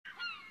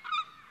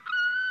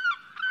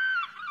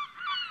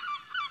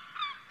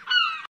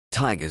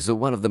Tigers are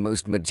one of the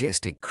most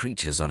majestic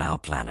creatures on our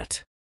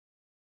planet.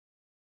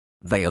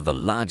 They are the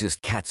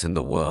largest cats in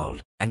the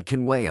world and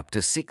can weigh up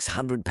to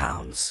 600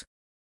 pounds.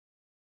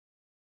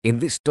 In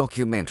this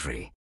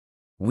documentary,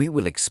 we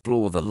will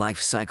explore the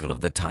life cycle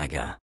of the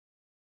tiger.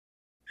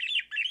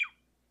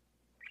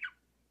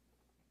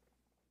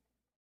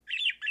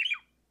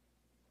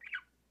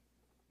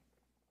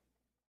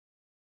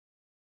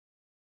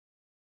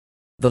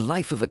 The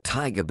life of a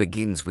tiger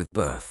begins with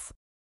birth.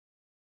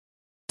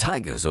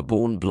 Tigers are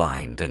born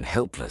blind and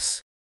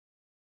helpless,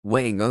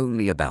 weighing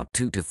only about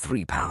 2 to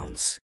 3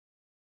 pounds.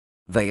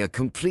 They are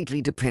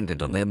completely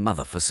dependent on their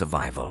mother for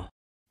survival.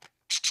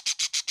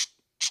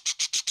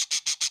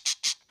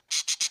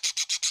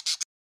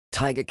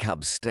 Tiger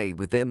cubs stay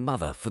with their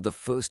mother for the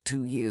first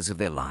 2 years of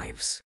their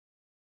lives.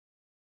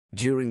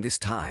 During this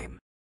time,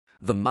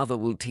 the mother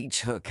will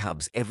teach her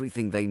cubs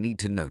everything they need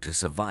to know to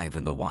survive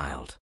in the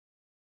wild.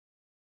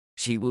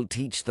 She will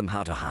teach them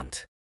how to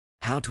hunt,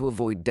 how to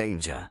avoid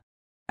danger,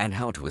 and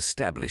how to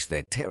establish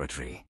their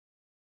territory.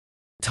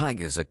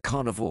 Tigers are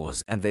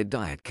carnivores and their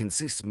diet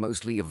consists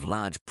mostly of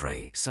large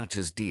prey such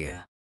as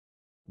deer,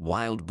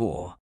 wild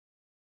boar,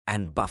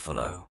 and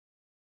buffalo.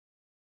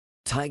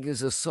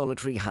 Tigers are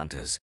solitary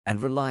hunters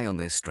and rely on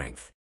their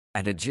strength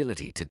and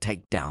agility to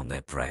take down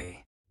their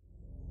prey.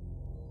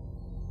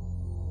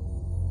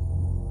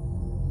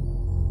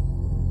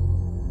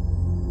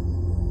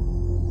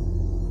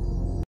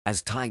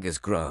 As tigers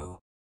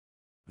grow,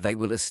 they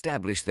will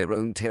establish their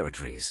own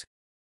territories,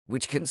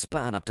 which can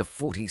span up to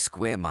 40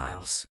 square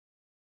miles.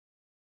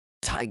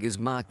 Tigers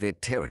mark their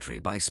territory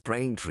by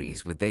spraying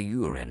trees with their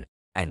urine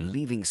and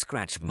leaving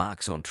scratch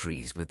marks on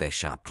trees with their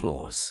sharp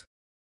claws.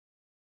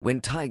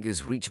 When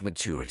tigers reach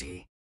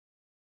maturity,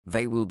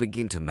 they will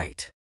begin to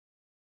mate.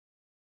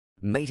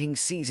 Mating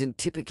season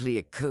typically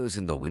occurs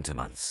in the winter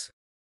months.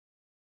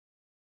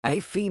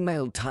 A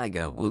female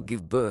tiger will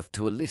give birth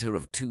to a litter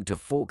of 2 to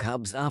 4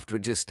 cubs after a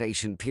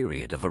gestation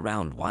period of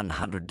around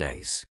 100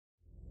 days.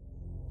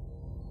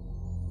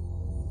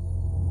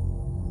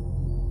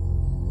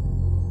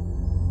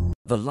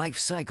 The life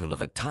cycle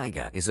of a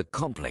tiger is a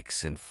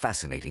complex and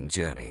fascinating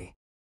journey.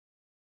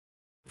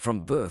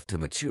 From birth to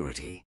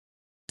maturity,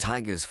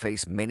 tigers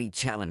face many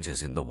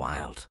challenges in the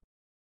wild.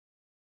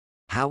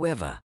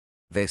 However,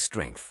 their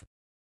strength,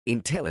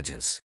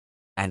 intelligence,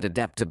 and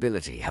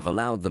adaptability have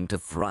allowed them to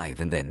thrive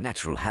in their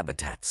natural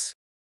habitats.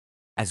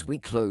 As we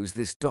close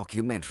this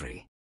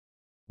documentary,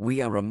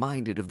 we are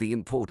reminded of the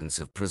importance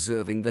of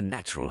preserving the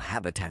natural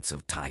habitats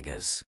of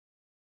tigers.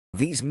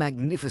 These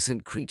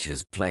magnificent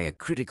creatures play a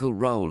critical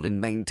role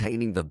in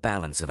maintaining the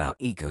balance of our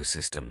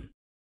ecosystem.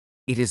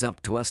 It is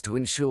up to us to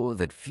ensure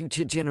that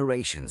future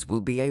generations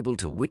will be able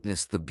to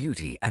witness the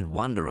beauty and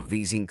wonder of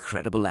these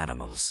incredible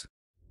animals.